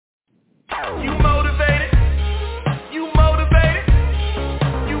You motivated? You motivated?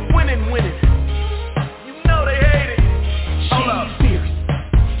 You winning. You know they hate it. Hold up. Fierce.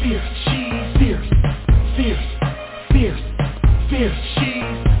 She's fierce. She's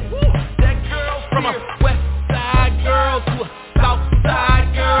that girl from a west side girl to a south side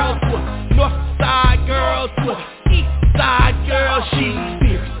girl to a north side girl to a east side girl. She's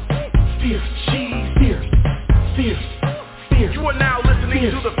fierce. She's fierce. You are now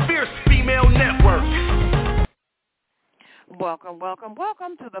listening to the Fierce Female Network.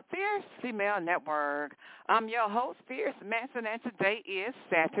 Welcome to the Fierce Female Network. I'm your host, Fierce Manson, and today is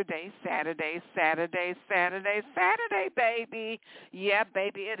Saturday, baby. Yeah,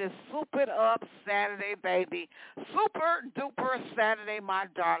 baby, it is Super Up Saturday, baby. Super duper Saturday, my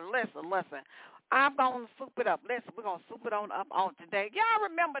darling. Listen. I'm going to soup it up. Listen, we're going to soup it on up on today. Y'all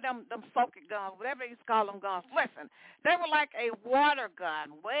remember them soaking guns, whatever you call them guns. Listen, they were like a water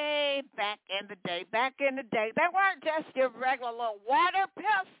gun way back in the day. They weren't just your regular little water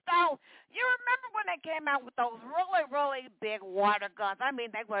pistol. You remember when they came out with those really, really big water guns? I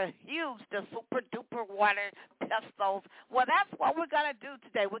mean, they were huge, the super duper water pistols. Well, that's what we're going to do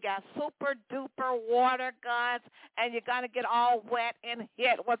today. We got super duper water guns, and you're going to get all wet and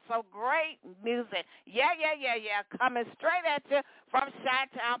hit with some great music. Yeah. Coming straight at you from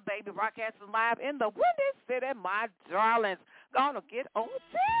Chi-Town, baby, broadcasting live in the Windy City, my darlings. Gonna get on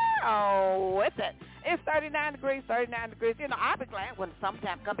down with it. It's 39 degrees. You know, I'll be glad when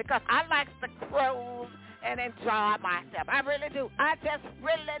summertime comes because I like to cruise and enjoy myself. I really do. I just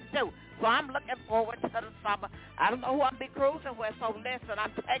really do. So I'm looking forward to the summer. I don't know who I'm be cruising with, so listen,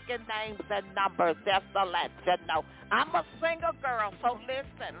 I'm taking names and numbers just to let you know. I'm a single girl, so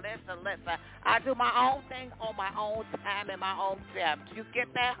listen. I do my own thing on my own time and my own time. You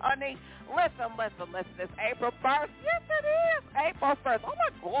get that, honey? Listen. It's April 1st. Yes, it is. April 1st. Oh,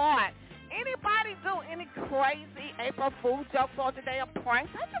 my God. Anybody do any crazy April Fool jokes on today or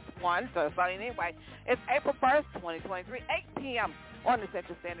pranks? I just wonder. So anyway, it's April 1st, 2023, 8 p.m. on the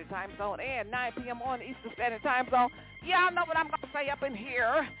Central Standard Time Zone and 9 p.m. on the Eastern Standard Time Zone. Y'all know what I'm going to say up in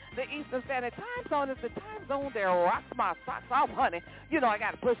here. The Eastern Standard Time Zone is the time zone that rocks my socks off, honey. You know I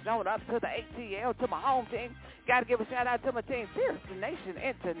got to push it on up to the ATL, to my home team. Got to give a shout-out to my team, Fierce Nation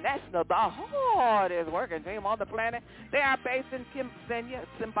International, the hardest working team on the planet. They are based in Kenya,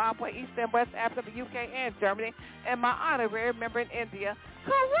 Zimbabwe, East and West Africa, UK, and Germany. And my honorary member in India,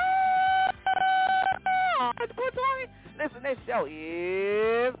 Listen, this show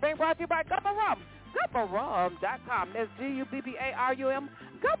is being brought to you by Gubba Rum. GubbaRum.com. That's GUBBARUM.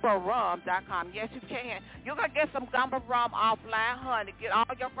 GubbaRum.com. Yes, you can. You're going to get some Gubba Rum offline, honey. Get all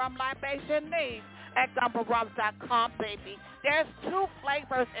your rum libation needs at GubbaRum.com, baby. There's 2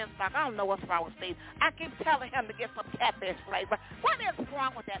 flavors in stock. I don't know what's wrong with Steve. I keep telling him to get some catfish flavor. What is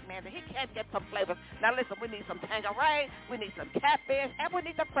wrong with that man that he can't get some flavors? Now, listen, we need some Tangeray, we need some catfish, and we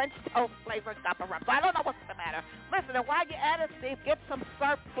need the French toast flavor Gubba Rum. So I don't know what's the matter. Listen, and while you're at it, Steve, get some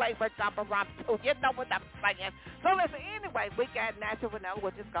surf flavor Gubba Rum, too. You know what I'm saying. So, listen, anyway, we got natural vanilla,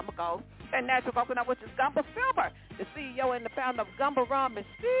 which is Gumba Gold, and natural coconut, which is Gumba Silver. The CEO and the founder of Gumba Rum is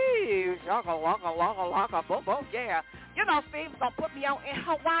Steve. Shaka, waka, waka, waka, boom, boom, yeah. You know, Steve's going to put me on in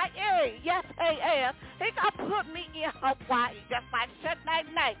Hawaii. Yes, he is. He going to put me in Hawaii just like Sinead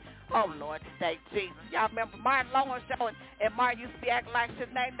Night. Oh, Lord, today, Jesus. Y'all remember Martin Lawrence show and Martin used to be acting like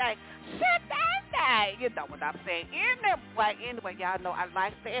Sinead Night. Sinead Night. You know what I'm saying. Anyway, y'all know I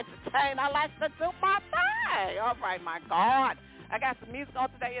like to entertain. I like to do my thing. All right, my God. I got some music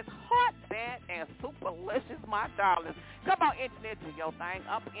on today. It's hot, bad, and superlicious, my darlings. Come on, engineer, do your thing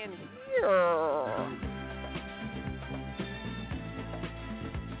up in here.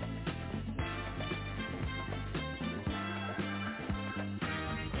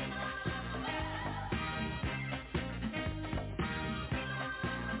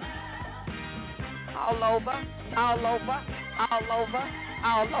 All over the world.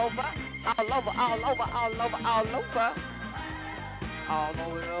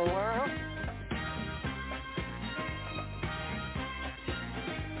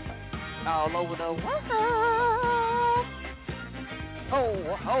 All over the world. Ho,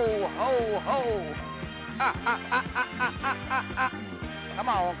 ho, ho, ho. Come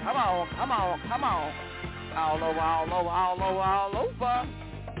on. All over.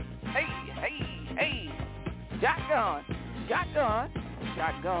 Hey. Shotgun.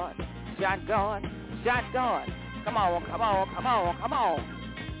 Come on.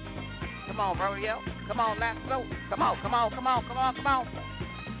 Come on, rodeo. Come on, lasso. Come on. Come on.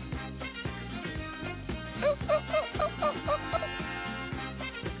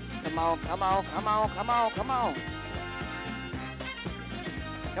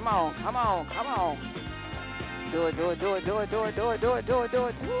 Come on, come on, come on. Do it, do it, do it, do it, do it, do it, do it, do it, do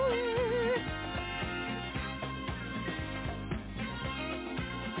it, do it.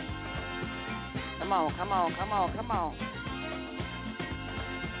 Come on, come on, come on, come on.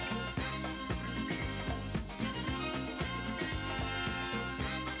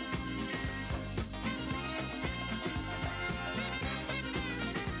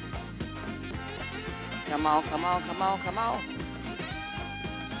 Come on, come on, come on, come on.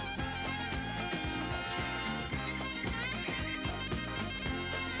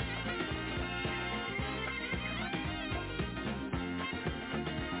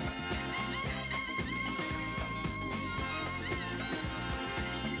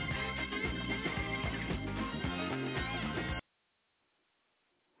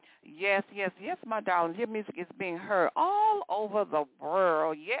 Yes, yes, yes, my darling. Your music is being heard all over the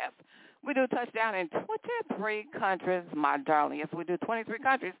world. Yes. We do touchdown in 23 countries, my darling. Yes, we do 23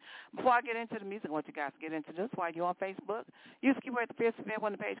 countries. Before I get into the music, I want you guys to get into this while you're on Facebook. Use keyword the Fierce Event.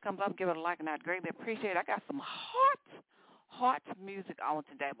 When the page comes up, give it a like, and I'd greatly appreciate it. I got some hot music on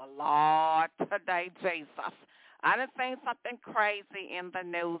today, my Lord, today, Jesus. I done seen something crazy in the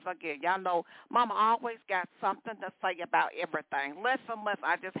news again. Y'all know Mama always got something to say about everything. Listen,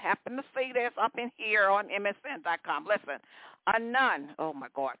 I just happened to see this up in here on MSN.com. Listen, a nun, oh, my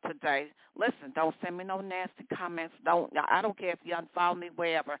God, today. Listen, don't send me no nasty comments. I don't care if you unfollow me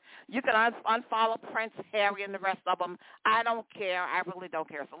wherever. You can unfollow Prince Harry and the rest of them. I don't care. I really don't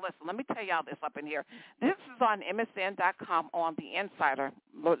care. So, listen, let me tell y'all this up in here. This is on MSN.com on The Insider.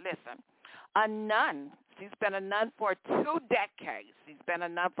 Listen, a nun. She's been a nun for 2 decades. She's been a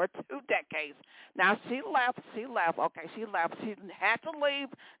nun for 2 decades. Now, she left. Okay, she left. She had to leave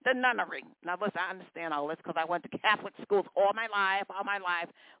the nunnery. Now, listen, I understand all this because I went to Catholic schools all my life.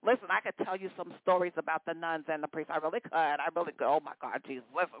 Listen, I could tell you some stories about the nuns and the priests. I really could. Oh, my God, Jesus.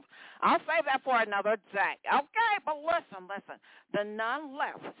 Listen, I'll save that for another day. Okay, but listen. The nun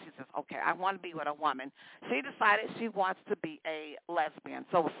left. She says, okay, I want to be with a woman. She decided she wants to be a lesbian.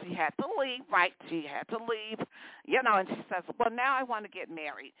 So she had to leave, right? She had to leave, and she says, well, now I want to get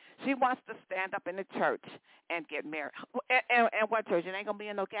married. She wants to stand up in the church and get married. And what church? It ain't going to be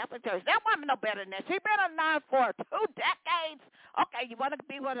in no Catholic church. That woman no better than that. She been a nun for 2 decades. Okay, you want to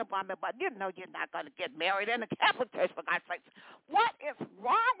be with a woman, but you know you're not going to get married in the Catholic church, for God's sakes. What is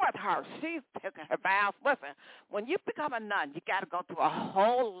wrong with her? She's taking her vows. Listen, when you become a nun, you got to go through a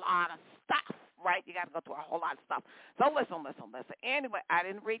whole lot of stuff. Right? You got to go through a whole lot of stuff. So listen. Anyway, I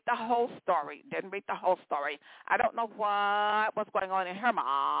didn't read the whole story. I don't know what was going on in her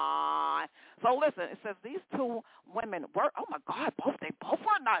mind. So listen, it says these 2 women were, oh my God, they both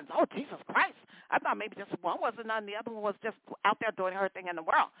were nuns. Oh, Jesus Christ. I thought maybe just one was a nun, the other one was just out there doing her thing in the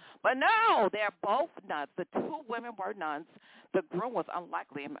world. But no, they're both nuns. The 2 women were nuns. The groom was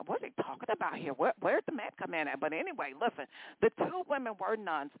unlikely. What are they talking about here? Where'd the man come in at? But anyway, listen, the 2 women were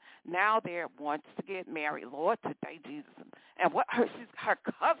nuns. Now they're wants to get married. Lord, today, Jesus. And her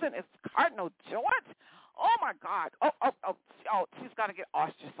cousin is Cardinal George. Oh, my God. She's going to get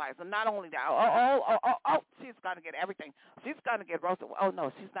ostracized. And not only that, she's going to get everything. She's going to get roasted. Oh,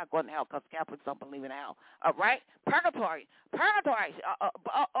 no, she's not going to hell because Catholics don't believe in hell. Right? Purgatory. But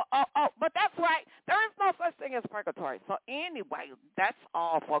that's right. There is no such thing as purgatory. So anyway, that's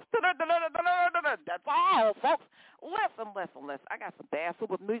all, folks. That's all, folks. Listen. I got some bad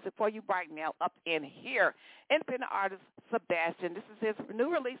super music for you right now up in here. Independent artist Sebastian. This is his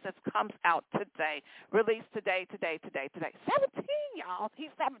new release that comes out today. Released today. 17, y'all.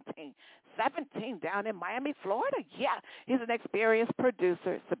 He's 17. 17 down in Miami, Florida. Yeah. He's an experienced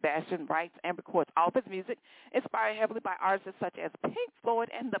producer. Sebastian writes and records all of his music, inspired heavily by artists such as Pink Floyd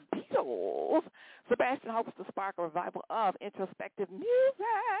and the Beatles. Sebastian hopes to spark a revival of introspective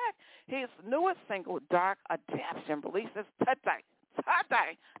music. His newest single, Dark Adaption, releases today.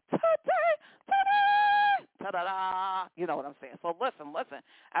 Ta-da-da. You know what I'm saying. So listen.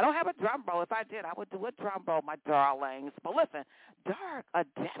 I don't have a drum roll. If I did, I would do a drum roll, my darlings. But listen, Dark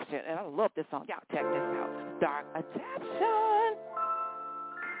Adaption. And I love this song. Y'all check this out. Dark Adaption.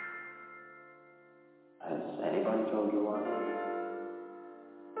 Has anybody told you why?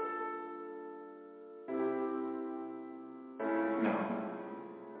 No.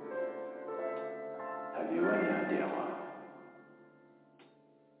 Have you any idea why?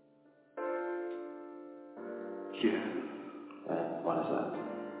 Yeah. And what is that?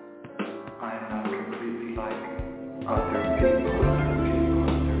 I am not completely like other people.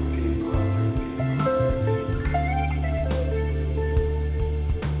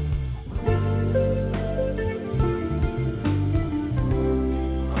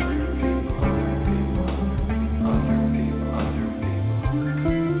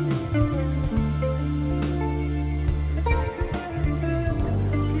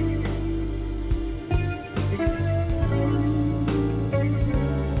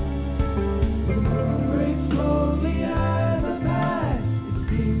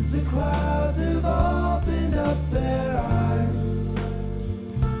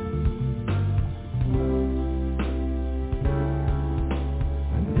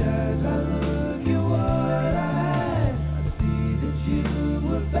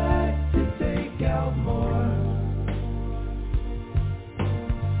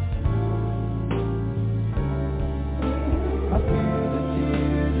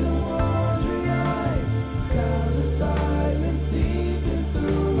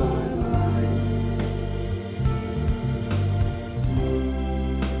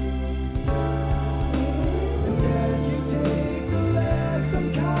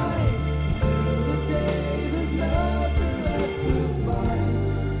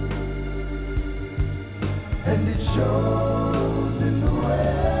 and it shows in the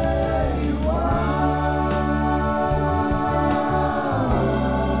way you are.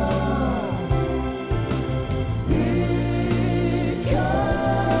 It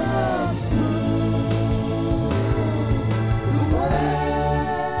comes through the way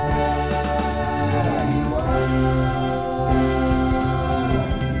you are,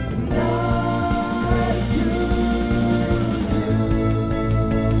 like you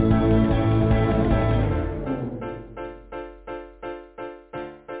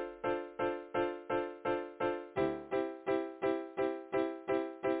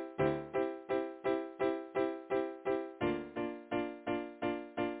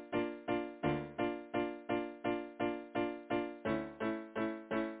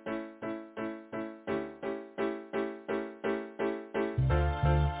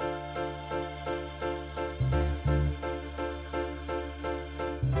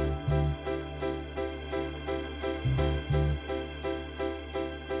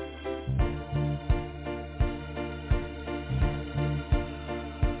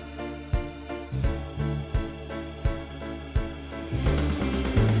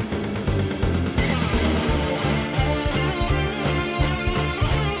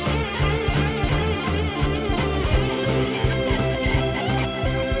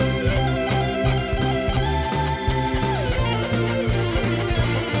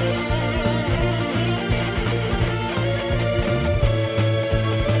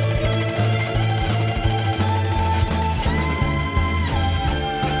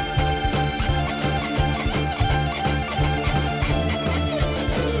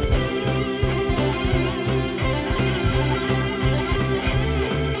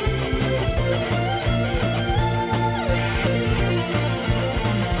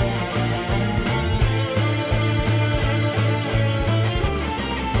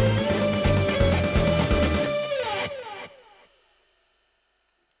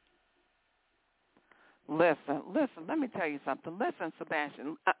Listen, let me tell you something. Listen,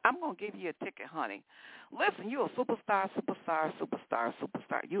 Sebastian, I'm going to give you a ticket, honey. Listen, you're a superstar.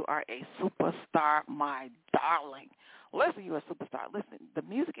 You are a superstar, my darling. Listen, you're a superstar. Listen, the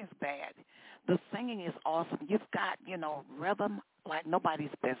music is bad. The singing is awesome. You've got, rhythm like nobody's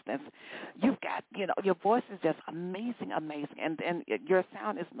business. You've got, your voice is just amazing, and your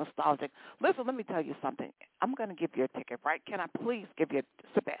sound is nostalgic. Listen, let me tell you something. I'm going to give you a ticket, right? Can I please give you,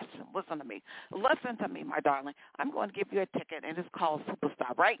 Sebastian, listen to me. Listen to me, my darling. I'm going to give you a ticket, and it's called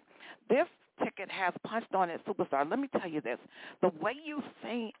Superstar, right? This ticket has punched on it Superstar. Let me tell you this. The way you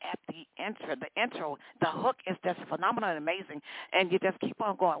sing at the intro, the hook is just phenomenal and amazing, and you just keep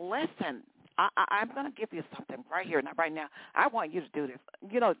on going. Listen, I'm going to give you something right here, right now. I want you to do this.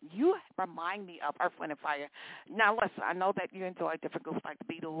 You remind me of Earth, Wind, and Fire. Now, listen, I know that you enjoy different groups like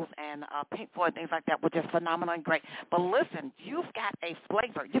the Beatles and Pink Floyd, things like that, which is phenomenal and great. But listen, you've got a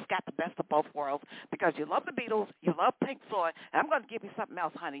flavor. You've got the best of both worlds because you love the Beatles, you love Pink Floyd, and I'm going to give you something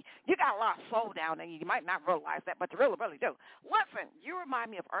else, honey. You got a lot of soul down there. You might not realize that, but you really, really do. Listen, you remind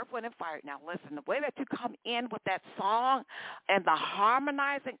me of Earth, Wind, and Fire. Now, listen, the way that you come in with that song and the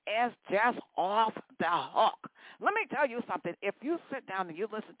harmonizing is just off the hook. Let me tell you something. If you sit down and you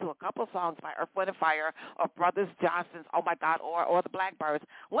listen to a couple songs by Earth, Wind, and Fire or Brothers Johnson's, oh my God, or the Blackbirds,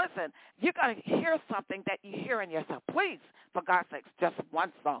 listen, you're going to hear something that you hear in yourself. Please, for God's sakes, just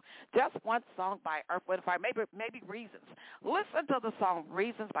one song. Just one song by Earth, Wind, and Fire, maybe Reasons. Listen to the song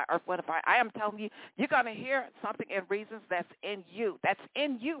Reasons by Earth, Wind, and Fire. I am telling you, you're going to hear something in Reasons that's in you. That's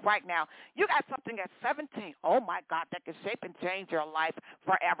in you right now. You got something at 17, oh my God, that can shape and change your life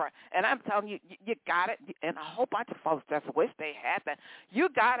forever. And I'm telling you, you got it, and a whole bunch of folks just wish they had that. You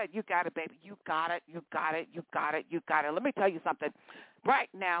got it, baby. You got it. Let me tell you something. Right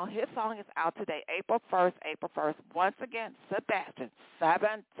now, his song is out today, April 1st. Once again, Sebastian,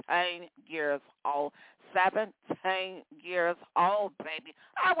 17 years old. 17 years old, baby.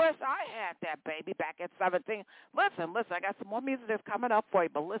 I wish I had that, baby, back at 17. Listen, I got some more music that's coming up for you,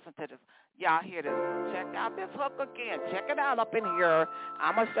 but listen to this. Y'all hear this. Check out this hook again. Check it out up in here.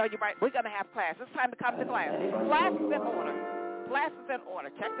 I'm going to show you right. We're going to have class. It's time to come to class. Class is in order. Class is in order.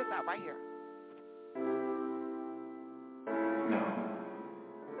 Check this out right here. No.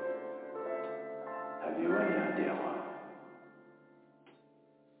 Have you any idea why?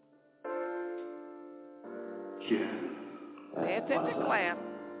 Pay attention, class.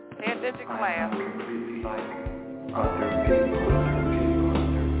 Pay attention, class. Completely like other people.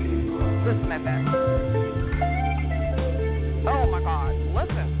 Listen at that. Oh, my God.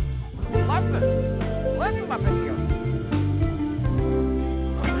 Listen up in here.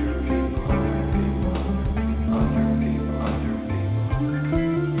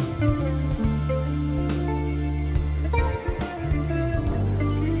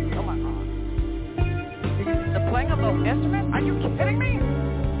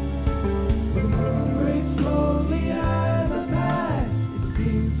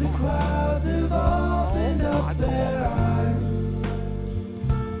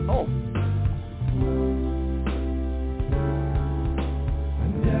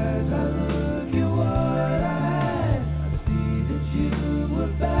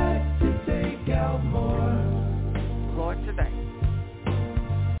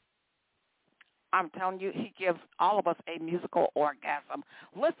 I'm telling you, he gives all of us a musical orgasm.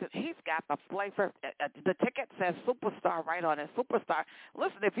 Listen, he's got the flavor. The ticket says Superstar right on it. Superstar.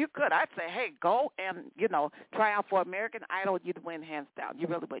 Listen, if you could, I'd say, hey, go and, try out for American Idol. You'd win hands down. You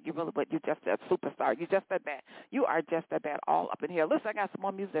really would. You really would. You're just a superstar. You're just that bad. You are just that bad all up in here. Listen, I got some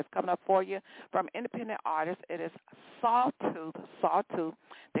more music that's coming up for you from independent artists. It is Sawtooth. Sawtooth.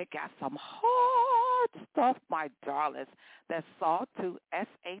 They got some hard stuff, my darlings. That's Sawtooth,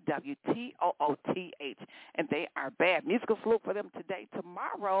 Sawtooth, and they are bad. Musical salute for them today,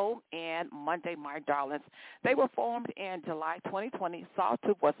 tomorrow, and Monday, my darlings. They were formed in July 2020.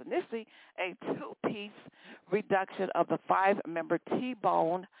 Sawtooth was initially a two-piece reduction of the five-member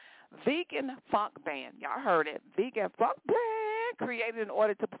T-Bone vegan funk band. Y'all heard it. Vegan funk band created in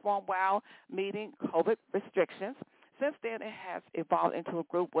order to perform while meeting COVID restrictions. Since then, it has evolved into a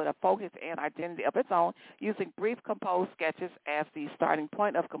group with a focus and identity of its own, using brief composed sketches as the starting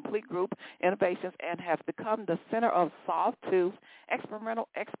point of complete group innovations, and has become the center of Sawtooth's experimental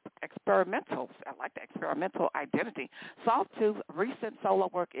identity. Sawtooth's recent solo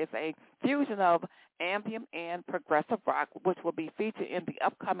work is a fusion of ambient and progressive rock, which will be featured in the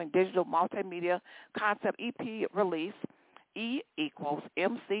upcoming digital multimedia concept EP release, E equals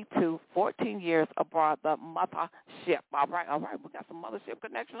MC2, 14 years aboard the mothership. All right, we got some mothership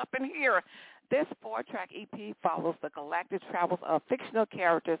connection up in here. This 4-track EP follows the galactic travels of fictional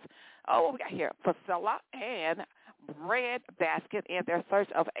characters. What we got here? Priscilla and Breadbasket in their search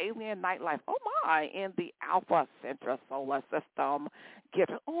of alien nightlife. Oh, my, in the Alpha Centauri solar system. Get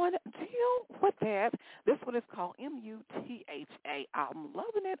on deal with that. This one is called MUTHA. I'm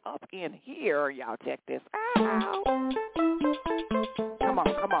loving it up in here. Y'all check this out. Come on.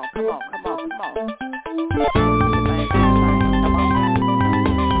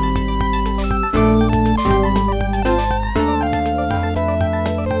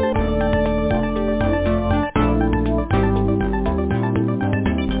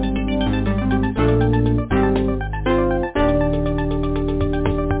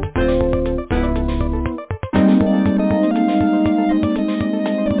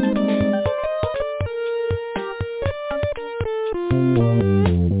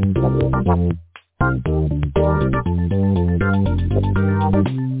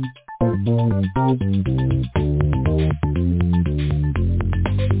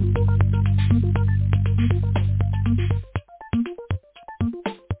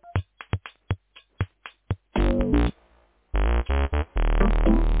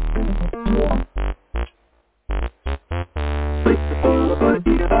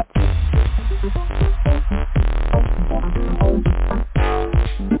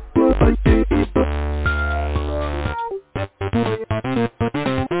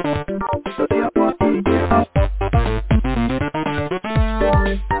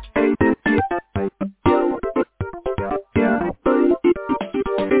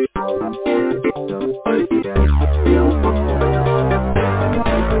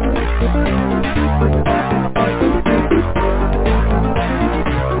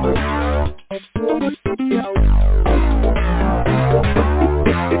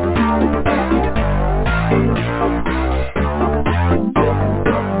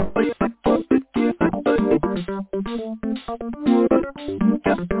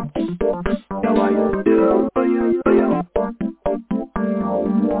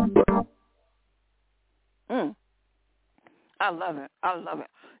 I love it.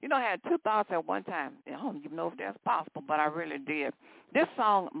 I had two thoughts at one time. I don't even know if that's possible, but I really did. This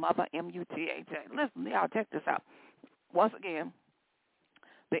song, Mother, M-U-T-H-A. Listen, y'all, check this out. Once again,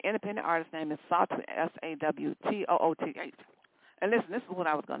 the independent artist name is Sawtooth, Sawtooth. And listen, this is what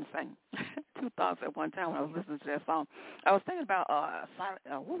I was going to sing. Two thoughts at one time when I was listening to that song. I was thinking about,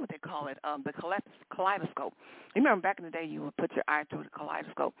 what would they call it, the kaleidoscope. You remember back in the day you would put your eye through the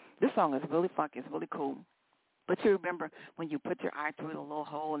kaleidoscope. This song is really funky. It's really cool. But you remember when you put your eye through the little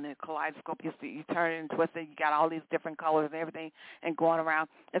hole in the kaleidoscope, you turn it and twist it, you got all these different colors and everything and going around.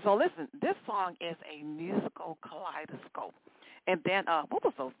 And so listen, this song is a musical kaleidoscope. And then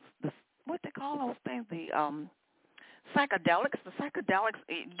what they call those things? The psychedelics. The psychedelics,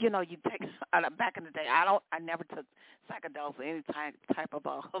 you take back in the day. I never took psychedelics or any type of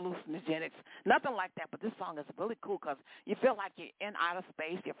hallucinogenics, nothing like that. But this song is really cool because you feel like you're in outer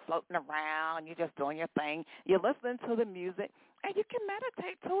space, you're floating around, you're just doing your thing, you're listening to the music, and you can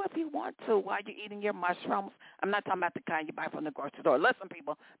meditate too if you want to while you're eating your mushrooms. I'm not talking about the kind you buy from the grocery store. Listen,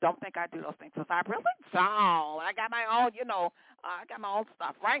 people, don't think I do those things because I really don't. I got my own, I got my own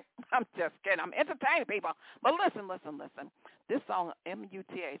stuff, right? I'm just kidding. I'm entertaining people. But listen. This song,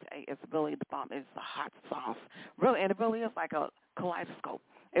 M-U-T-H-A, is really the bomb. It's a hot sauce. Really, and it really is like a kaleidoscope.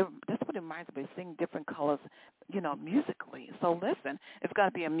 That's what it reminds me of, seeing different colors, musically. So listen, it's going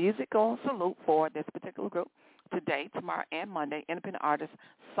to be a musical salute for this particular group today, tomorrow, and Monday. Independent artist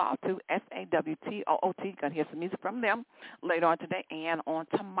Sawtooth, Sawtooth. You're going to hear some music from them later on today and on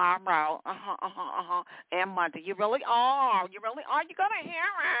tomorrow. And Monday. You really are. You're going to hear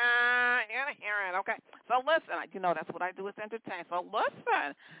it. You're going to hear it. Okay. So listen, that's what I do is entertain. So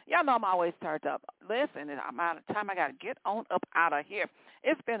listen, y'all know I'm always turned up. Listen, I'm out of time. I got to get on up out of here.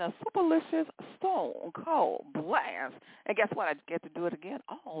 It's been a superlicious, stone cold blast. And guess what? I get to do it again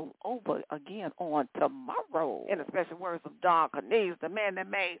all over again on tomorrow. In the special words of Don Cornelius, the man that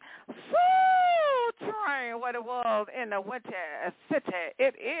made Soul Train what it was in the Winter City.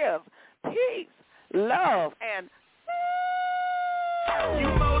 It is peace, love, and You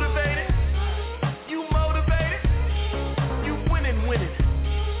motivate